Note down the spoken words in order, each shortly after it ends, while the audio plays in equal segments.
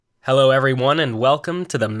Hello, everyone, and welcome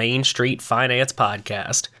to the Main Street Finance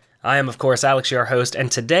Podcast. I am, of course, Alex, your host,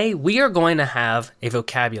 and today we are going to have a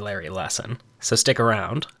vocabulary lesson, so stick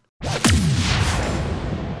around.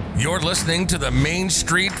 You're listening to the Main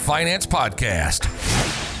Street Finance Podcast,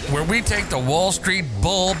 where we take the Wall Street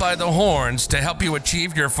bull by the horns to help you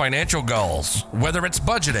achieve your financial goals. Whether it's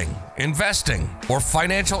budgeting, investing, or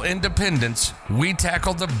financial independence, we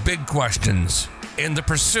tackle the big questions in the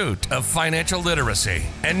pursuit of financial literacy.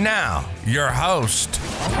 And now, your host.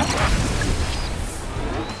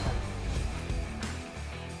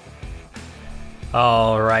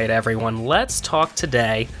 All right, everyone, let's talk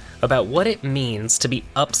today about what it means to be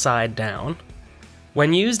upside down.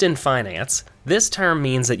 When used in finance, this term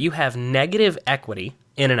means that you have negative equity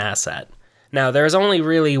in an asset. Now, there's only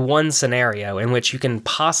really one scenario in which you can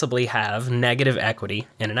possibly have negative equity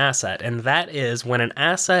in an asset, and that is when an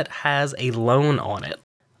asset has a loan on it.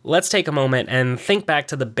 Let's take a moment and think back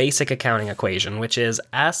to the basic accounting equation, which is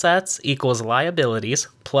assets equals liabilities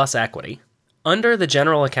plus equity. Under the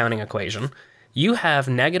general accounting equation, you have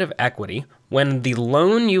negative equity when the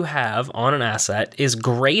loan you have on an asset is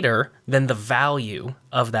greater than the value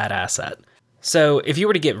of that asset. So if you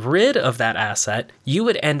were to get rid of that asset, you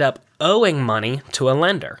would end up owing money to a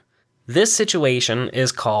lender. This situation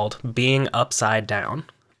is called being upside down.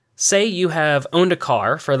 Say you have owned a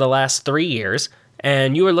car for the last 3 years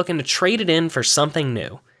and you are looking to trade it in for something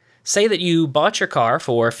new. Say that you bought your car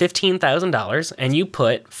for $15,000 and you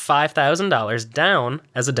put $5,000 down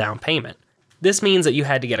as a down payment. This means that you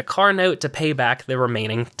had to get a car note to pay back the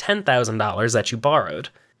remaining $10,000 that you borrowed.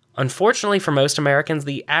 Unfortunately for most Americans,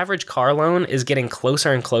 the average car loan is getting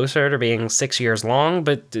closer and closer to being 6 years long,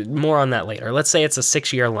 but more on that later. Let's say it's a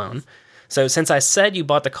 6-year loan. So since I said you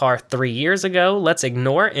bought the car 3 years ago, let's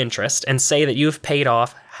ignore interest and say that you've paid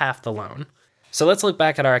off half the loan. So let's look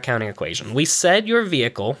back at our accounting equation. We said your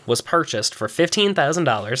vehicle was purchased for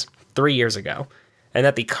 $15,000 3 years ago, and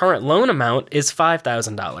that the current loan amount is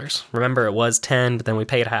 $5,000. Remember, it was $10,000, but then we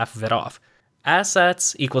paid half of it off.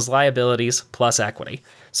 Assets equals liabilities plus equity.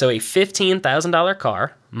 So a $15,000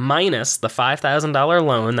 car minus the $5,000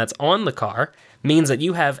 loan that's on the car means that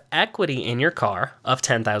you have equity in your car of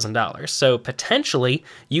 $10,000. So potentially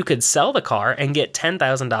you could sell the car and get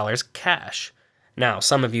 $10,000 cash. Now,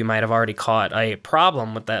 some of you might have already caught a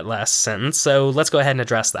problem with that last sentence, so let's go ahead and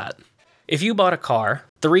address that. If you bought a car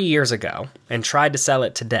 3 years ago and tried to sell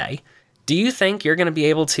it today, do you think you're going to be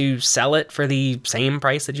able to sell it for the same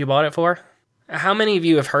price that you bought it for? How many of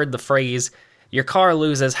you have heard the phrase, your car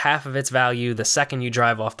loses half of its value the second you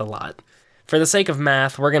drive off the lot? For the sake of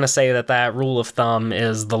math, we're going to say that that rule of thumb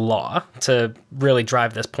is the law to really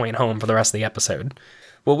drive this point home for the rest of the episode.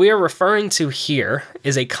 What we are referring to here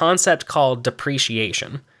is a concept called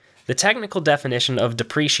depreciation. The technical definition of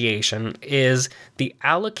depreciation is the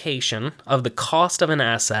allocation of the cost of an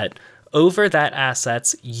asset over that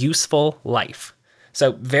asset's useful life.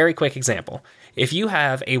 So, very quick example. If you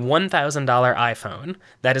have a $1,000 iPhone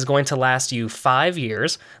that is going to last you 5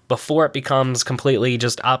 years before it becomes completely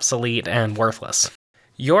just obsolete and worthless,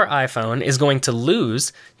 your iPhone is going to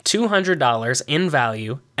lose $200 in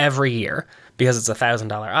value every year. Because it's a $1,000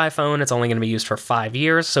 iPhone, it's only going to be used for 5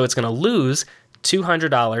 years, so it's going to lose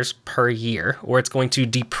 $200 per year, or it's going to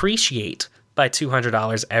depreciate by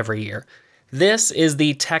 $200 every year. This is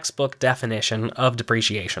the textbook definition of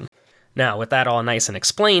depreciation. Now, with that all nice and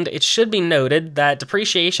explained, it should be noted that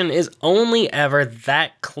depreciation is only ever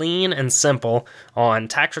that clean and simple on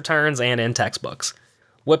tax returns and in textbooks.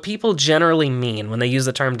 What people generally mean when they use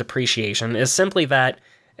the term depreciation is simply that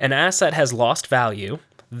an asset has lost value,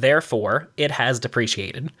 therefore it has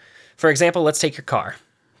depreciated. For example, let's take your car.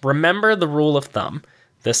 Remember the rule of thumb.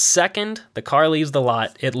 The second the car leaves the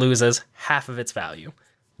lot, it loses half of its value.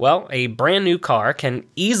 Well, a brand new car can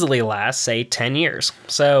easily last, say, 10 years.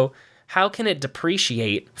 So how can it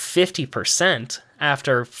depreciate 50%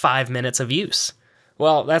 after 5 minutes of use?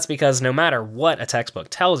 Well, that's because no matter what a textbook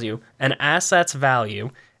tells you, an asset's value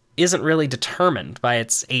isn't really determined by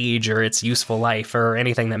its age or its useful life or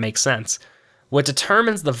anything that makes sense. What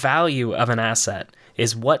determines the value of an asset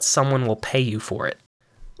is what someone will pay you for it.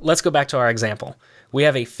 Let's go back to our example. We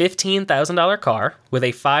have a $15,000 car with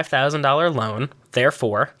a $5,000 loan,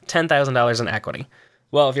 therefore $10,000 in equity.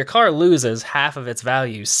 Well, if your car loses half of its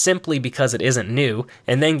value simply because it isn't new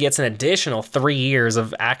and then gets an additional 3 years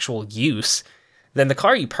of actual use, then the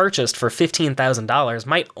car you purchased for $15,000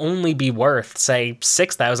 might only be worth, say,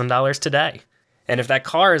 $6,000 today. And if that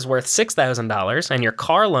car is worth $6,000 and your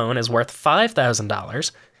car loan is worth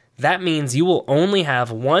 $5,000, that means you will only have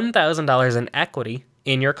 $1,000 in equity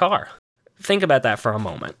in your car. Think about that for a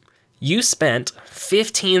moment. You spent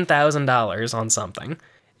 $15,000 on something.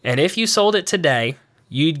 And if you sold it today,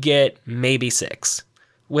 you'd get maybe 6.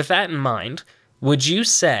 With that in mind, would you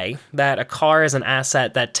say that a car is an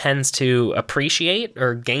asset that tends to appreciate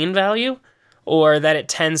or gain value, or that it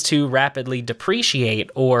tends to rapidly depreciate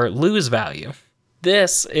or lose value?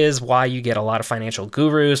 This is why you get a lot of financial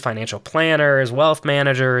gurus, financial planners, wealth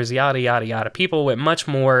managers, yada, yada, yada, people with much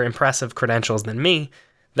more impressive credentials than me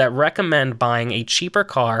that recommend buying a cheaper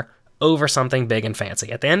car over something big and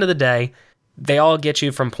fancy. At the end of the day, they all get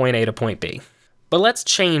you from point A to point B. But let's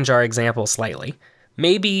change our example slightly.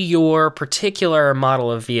 Maybe your particular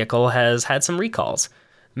model of vehicle has had some recalls.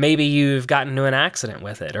 Maybe you've gotten into an accident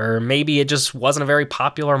with it, or maybe it just wasn't a very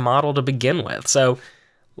popular model to begin with. So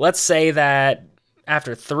let's say that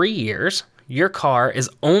after 3 years, your car is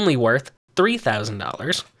only worth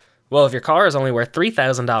 $3,000. Well, if your car is only worth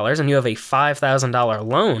 $3,000 and you have a $5,000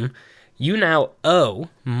 loan, you now owe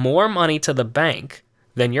more money to the bank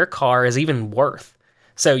than your car is even worth.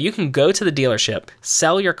 So you can go to the dealership,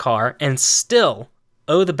 sell your car, and still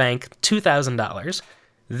owe the bank $2,000.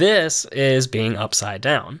 This is being upside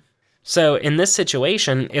down. So in this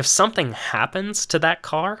situation, if something happens to that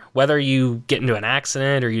car, whether you get into an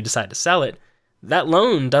accident or you decide to sell it, that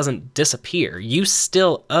loan doesn't disappear. You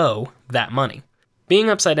still owe that money. Being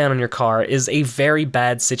upside down on your car is a very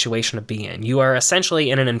bad situation to be in. You are essentially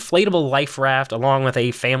in an inflatable life raft along with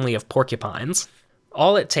a family of porcupines.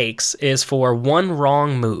 All it takes is for one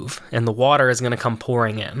wrong move, and the water is going to come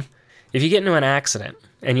pouring in. If you get into an accident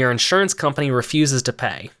and your insurance company refuses to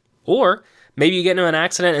pay, or maybe you get into an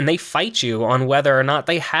accident and they fight you on whether or not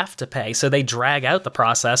they have to pay, so they drag out the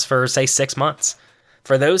process for, say, 6 months.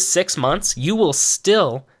 For those 6 months, you will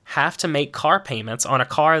still have to make car payments on a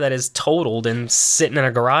car that is totaled and sitting in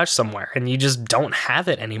a garage somewhere, and you just don't have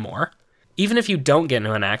it anymore. Even if you don't get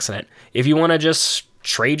into an accident, if you want to just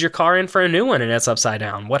trade your car in for a new one and it's upside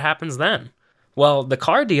down, what happens then? Well, the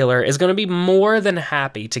car dealer is going to be more than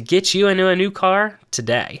happy to get you into a new car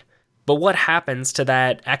today. But what happens to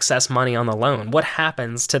that excess money on the loan? What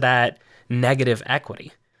happens to that negative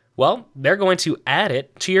equity? Well, they're going to add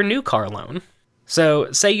it to your new car loan.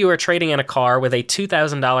 So say you are trading in a car with a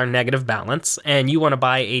 $2,000 negative balance and you want to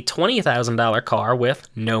buy a $20,000 car with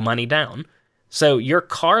no money down. So your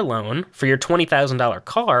car loan for your $20,000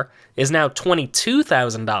 car is now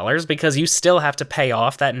 $22,000 because you still have to pay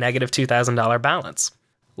off that negative $2,000 balance.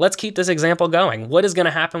 Let's keep this example going. What is going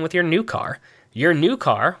to happen with your new car? Your new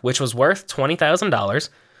car, which was worth $20,000,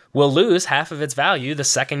 will lose half of its value the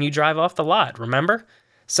second you drive off the lot, remember?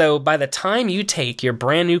 So by the time you take your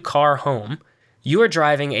brand new car home, you are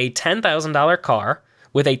driving a $10,000 car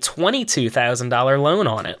with a $22,000 loan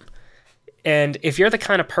on it. And if you're the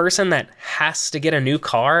kind of person that has to get a new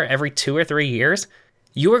car every 2 or 3 years,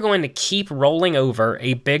 you are going to keep rolling over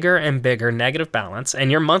a bigger and bigger negative balance, and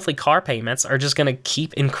your monthly car payments are just going to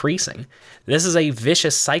keep increasing. This is a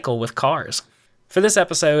vicious cycle with cars. For this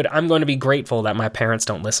episode, I'm going to be grateful that my parents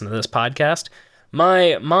don't listen to this podcast.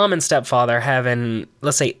 My mom and stepfather have an,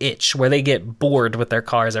 let's say, itch where they get bored with their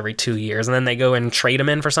cars every 2 years and then they go and trade them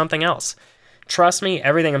in for something else. Trust me,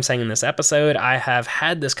 everything I'm saying in this episode, I have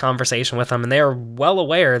had this conversation with them and they are well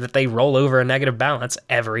aware that they roll over a negative balance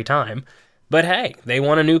every time. But hey, they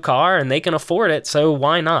want a new car and they can afford it, so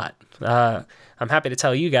why not? I'm happy to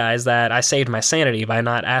tell you guys that I saved my sanity by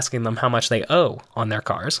not asking them how much they owe on their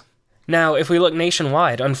cars. Now, if we look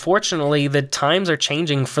nationwide, unfortunately, the times are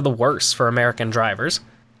changing for the worse for American drivers.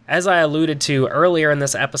 As I alluded to earlier in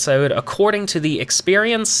this episode, according to the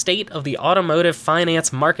Experian State of the Automotive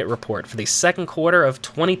Finance Market Report for the second quarter of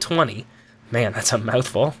 2020, man, that's a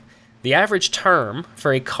mouthful, the average term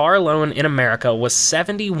for a car loan in America was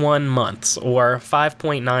 71 months, or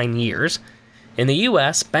 5.9 years. In the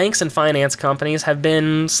US, banks and finance companies have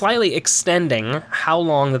been slightly extending how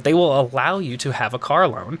long that they will allow you to have a car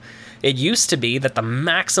loan. It used to be that the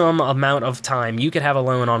maximum amount of time you could have a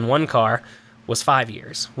loan on one car was 5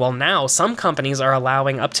 years. Well, now some companies are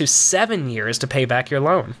allowing up to 7 years to pay back your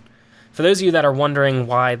loan. For those of you that are wondering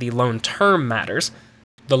why the loan term matters,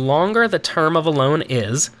 the longer the term of a loan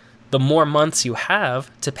is, the more months you have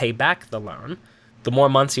to pay back the loan. The more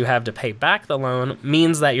months you have to pay back the loan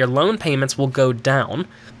means that your loan payments will go down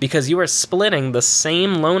because you are splitting the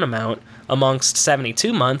same loan amount amongst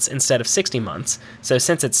 72 months instead of 60 months. So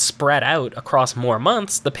since it's spread out across more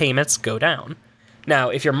months, the payments go down. Now,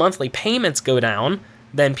 if your monthly payments go down,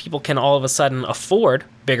 then people can all of a sudden afford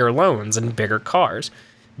bigger loans and bigger cars.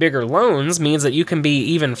 Bigger loans means that you can be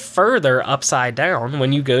even further upside down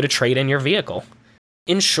when you go to trade in your vehicle.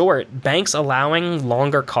 In short, banks allowing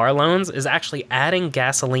longer car loans is actually adding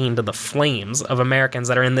gasoline to the flames of Americans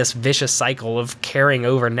that are in this vicious cycle of carrying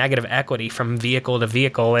over negative equity from vehicle to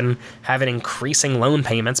vehicle and having increasing loan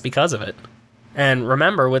payments because of it. And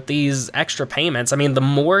remember, with these extra payments, I mean, the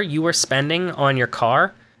more you are spending on your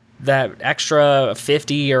car, that extra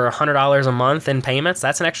 $50 or $100 a month in payments,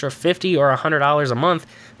 that's an extra $50 or $100 a month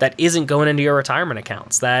that isn't going into your retirement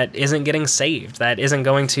accounts, that isn't getting saved, that isn't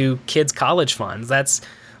going to kids' college funds. That's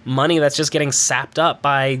money that's just getting sapped up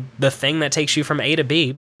by the thing that takes you from A to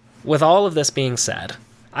B. With all of this being said,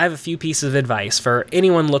 I have a few pieces of advice for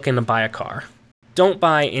anyone looking to buy a car. Don't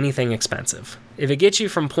buy anything expensive. If it gets you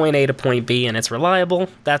from point A to point B and it's reliable,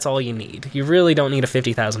 that's all you need. You really don't need a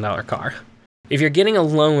 $50,000 car. If you're getting a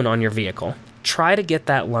loan on your vehicle, try to get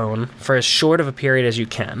that loan for as short of a period as you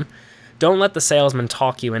can. Don't let the salesman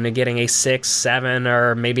talk you into getting a 6, 7,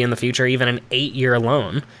 or maybe in the future even an 8-year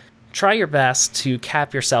loan. Try your best to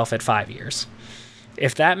cap yourself at 5 years.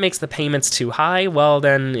 If that makes the payments too high, well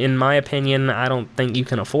then, in my opinion, I don't think you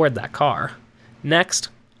can afford that car. Next,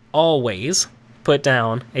 always put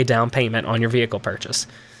down a down payment on your vehicle purchase.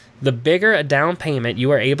 The bigger a down payment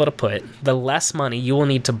you are able to put, the less money you will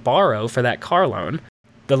need to borrow for that car loan.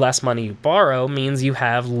 The less money you borrow means you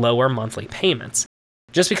have lower monthly payments.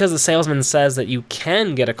 Just because the salesman says that you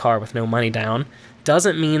can get a car with no money down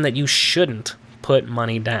doesn't mean that you shouldn't put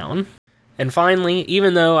money down. And finally,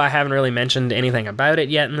 even though I haven't really mentioned anything about it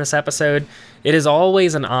yet in this episode, it is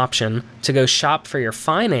always an option to go shop for your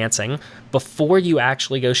financing before you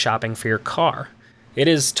actually go shopping for your car. It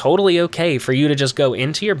is totally okay for you to just go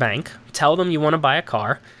into your bank, tell them you want to buy a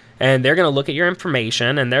car, and they're going to look at your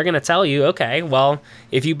information and they're going to tell you, okay, well,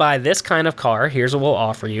 if you buy this kind of car, here's what we'll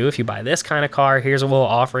offer you. If you buy this kind of car, here's what we'll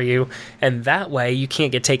offer you. And that way you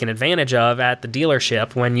can't get taken advantage of at the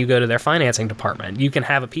dealership when you go to their financing department. You can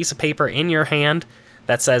have a piece of paper in your hand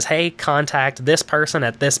that says, hey, contact this person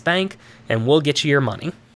at this bank and we'll get you your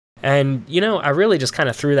money. And, I really just kind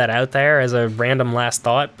of threw that out there as a random last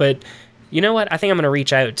thought, but you know what? I think I'm going to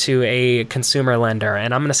reach out to a consumer lender,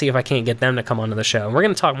 and I'm going to see if I can't get them to come onto the show. And we're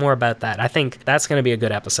going to talk more about that. I think that's going to be a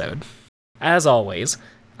good episode. As always,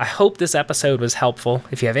 I hope this episode was helpful.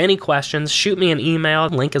 If you have any questions, shoot me an email.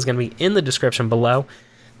 The link is going to be in the description below.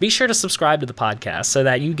 Be sure to subscribe to the podcast so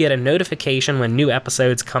that you get a notification when new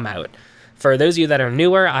episodes come out. For those of you that are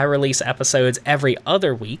newer, I release episodes every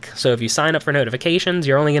other week, so if you sign up for notifications,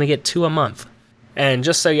 you're only going to get 2 a month. And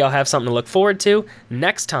just so y'all have something to look forward to,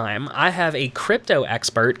 next time I have a crypto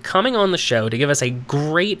expert coming on the show to give us a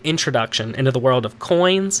great introduction into the world of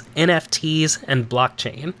coins, NFTs, and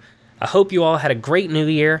blockchain. I hope you all had a great new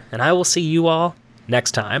year, and I will see you all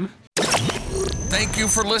next time. Thank you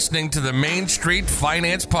for listening to the Main Street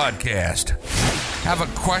Finance Podcast. Have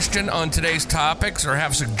a question on today's topics or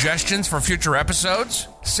have suggestions for future episodes?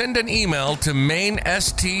 Send an email to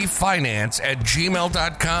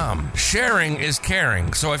mainstfinance@gmail.com. Sharing is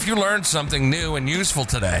caring, so if you learned something new and useful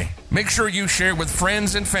today, make sure you share with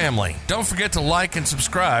friends and family. Don't forget to like and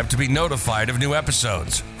subscribe to be notified of new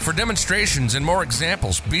episodes. For demonstrations and more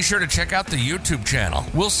examples, be sure to check out the YouTube channel.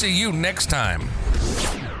 We'll see you next time.